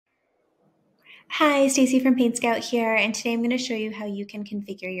Hi, Stacy from PaintScout here, and today I'm going to show you how you can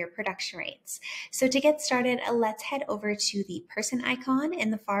configure your production rates. So to get started, let's head over to the person icon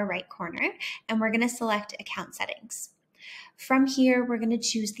in the far right corner, and we're going to select Account Settings. From here, we're going to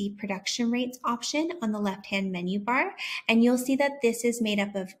choose the Production Rates option on the left-hand menu bar, and you'll see that this is made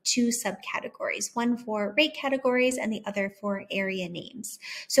up of two subcategories, one for rate categories and the other for area names.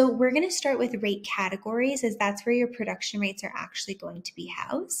 So we're going to start with rate categories as that's where your production rates are actually going to be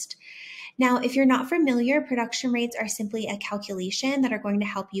housed. Now, if you're not familiar, production rates are simply a calculation that are going to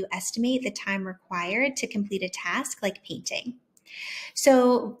help you estimate the time required to complete a task like painting.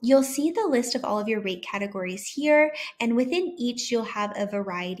 So you'll see the list of all of your rate categories here, and within each you'll have a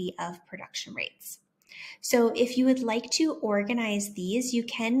variety of production rates. So if you would like to organize these, you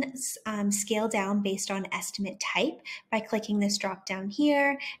can scale down based on estimate type by clicking this drop down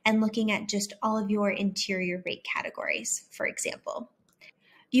here and looking at just all of your interior rate categories, for example.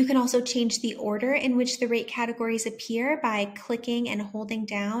 You can also change the order in which the rate categories appear by clicking and holding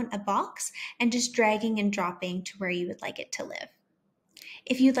down a box and just dragging and dropping to where you would like it to live.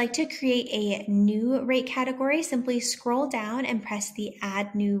 If you'd like to create a new rate category, simply scroll down and press the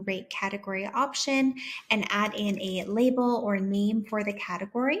Add New Rate Category option and add in a label or name for the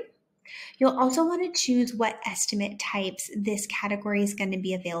category. You'll also want to choose what estimate types this category is going to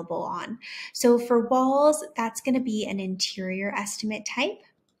be available on. So for walls, that's going to be an interior estimate type,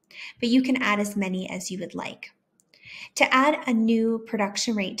 but you can add as many as you would like. To add a new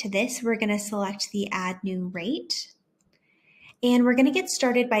production rate to this, we're going to select the Add New Rate. And we're going to get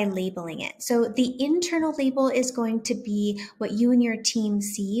started by labeling it. So the internal label is going to be what you and your team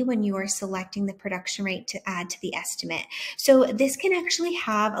see when you are selecting the production rate to add to the estimate. So this can actually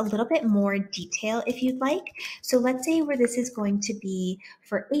have a little bit more detail if you'd like. So let's say where this is going to be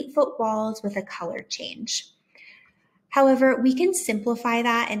for 8-foot walls with a color change. However, we can simplify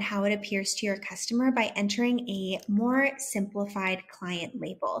that and how it appears to your customer by entering a more simplified client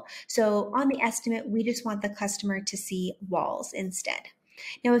label. So on the estimate, we just want the customer to see walls instead.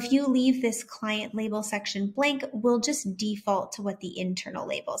 Now, if you leave this client label section blank, we'll just default to what the internal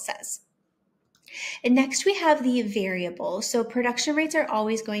label says. And next we have the variables. So production rates are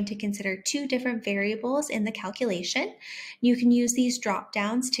always going to consider two different variables in the calculation. You can use these drop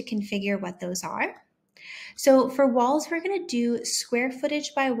downs to configure what those are. So for walls, we're going to do square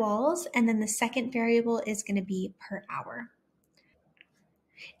footage by walls, and then the second variable is going to be per hour.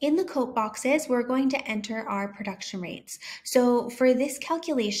 In the coat boxes, we're going to enter our production rates. So for this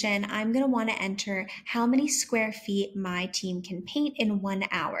calculation, I'm going to want to enter how many square feet my team can paint in 1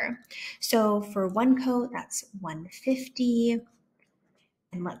 hour. So for one coat, that's 150.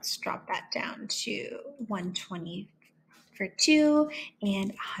 And let's drop that down to 120 for 2 and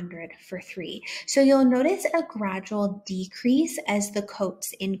 100 for 3. So you'll notice a gradual decrease as the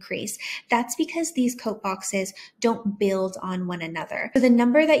coats increase. That's because these coat boxes don't build on one another. So the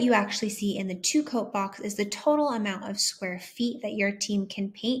number that you actually see in the 2 coat box is the total amount of square feet that your team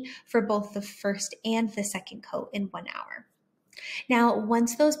can paint for both the first and the second coat in 1 hour. Now,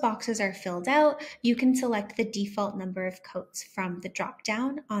 once those boxes are filled out, you can select the default number of coats from the drop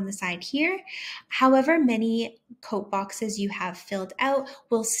down on the side here. However many coat boxes you have filled out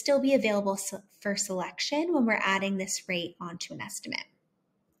will still be available for selection when we're adding this rate onto an estimate.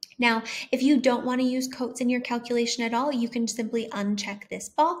 Now, if you don't want to use coats in your calculation at all, you can simply uncheck this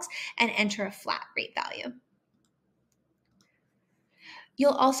box and enter a flat rate value.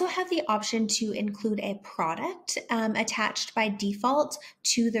 You'll also have the option to include a product attached by default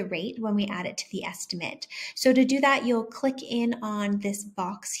to the rate when we add it to the estimate. So to do that, you'll click in on this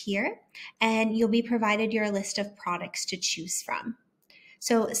box here, and you'll be provided your list of products to choose from.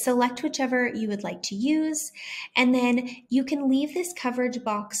 So select whichever you would like to use, and then you can leave this coverage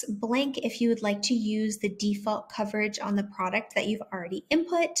box blank if you would like to use the default coverage on the product that you've already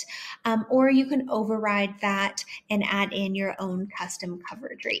input, or you can override that and add in your own custom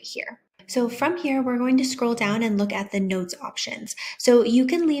coverage rate here. So from here, we're going to scroll down and look at the notes options. So you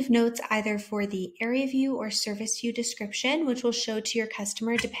can leave notes either for the area view or service view description, which will show to your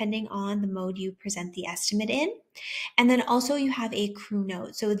customer depending on the mode you present the estimate in. And then also you have a crew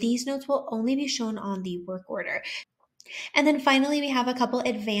note. So these notes will only be shown on the work order. And then finally, we have a couple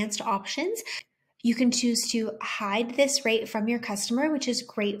advanced options. You can choose to hide this rate from your customer, which is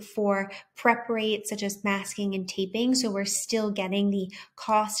great for prep rates such as masking and taping. So we're still getting the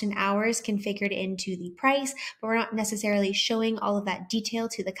cost and hours configured into the price, but we're not necessarily showing all of that detail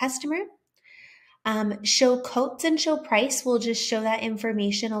to the customer. Show quotes and show price will just show that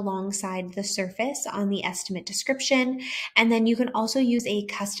information alongside the surface on the estimate description. And then you can also use a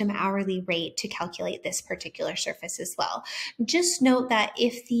custom hourly rate to calculate this particular surface as well. Just note that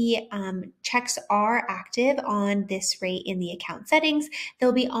if the checks are active on this rate in the account settings,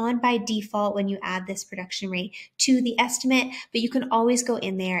 they'll be on by default when you add this production rate to the estimate, but you can always go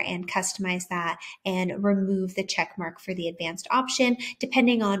in there and customize that and remove the check mark for the advanced option,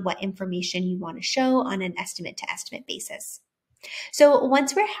 depending on what information you want to show on an estimate to estimate basis. So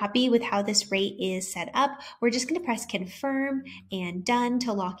once we're happy with how this rate is set up, we're just going to press confirm and done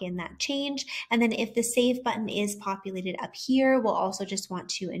to lock in that change. And then if the save button is populated up here, we'll also just want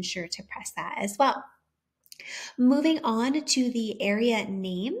to ensure to press that as well. Moving on to the area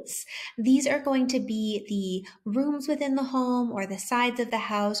names, these are going to be the rooms within the home or the sides of the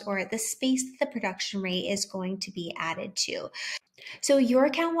house or the space that the production rate is going to be added to. So your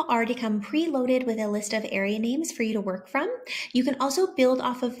account will already come preloaded with a list of area names for you to work from. You can also build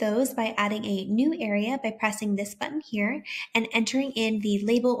off of those by adding a new area by pressing this button here and entering in the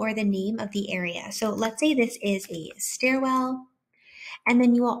label or the name of the area. So let's say this is a stairwell, and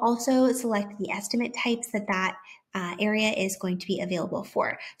then you will also select the estimate types that area is going to be available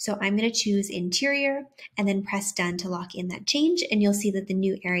for. So I'm going to choose interior and then press done to lock in that change, and you'll see that the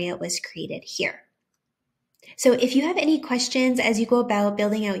new area was created here. So if you have any questions as you go about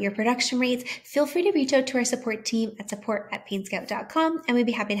building out your production rates, feel free to reach out to our support team at support@paintscout.com, and we'd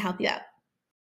be happy to help you out.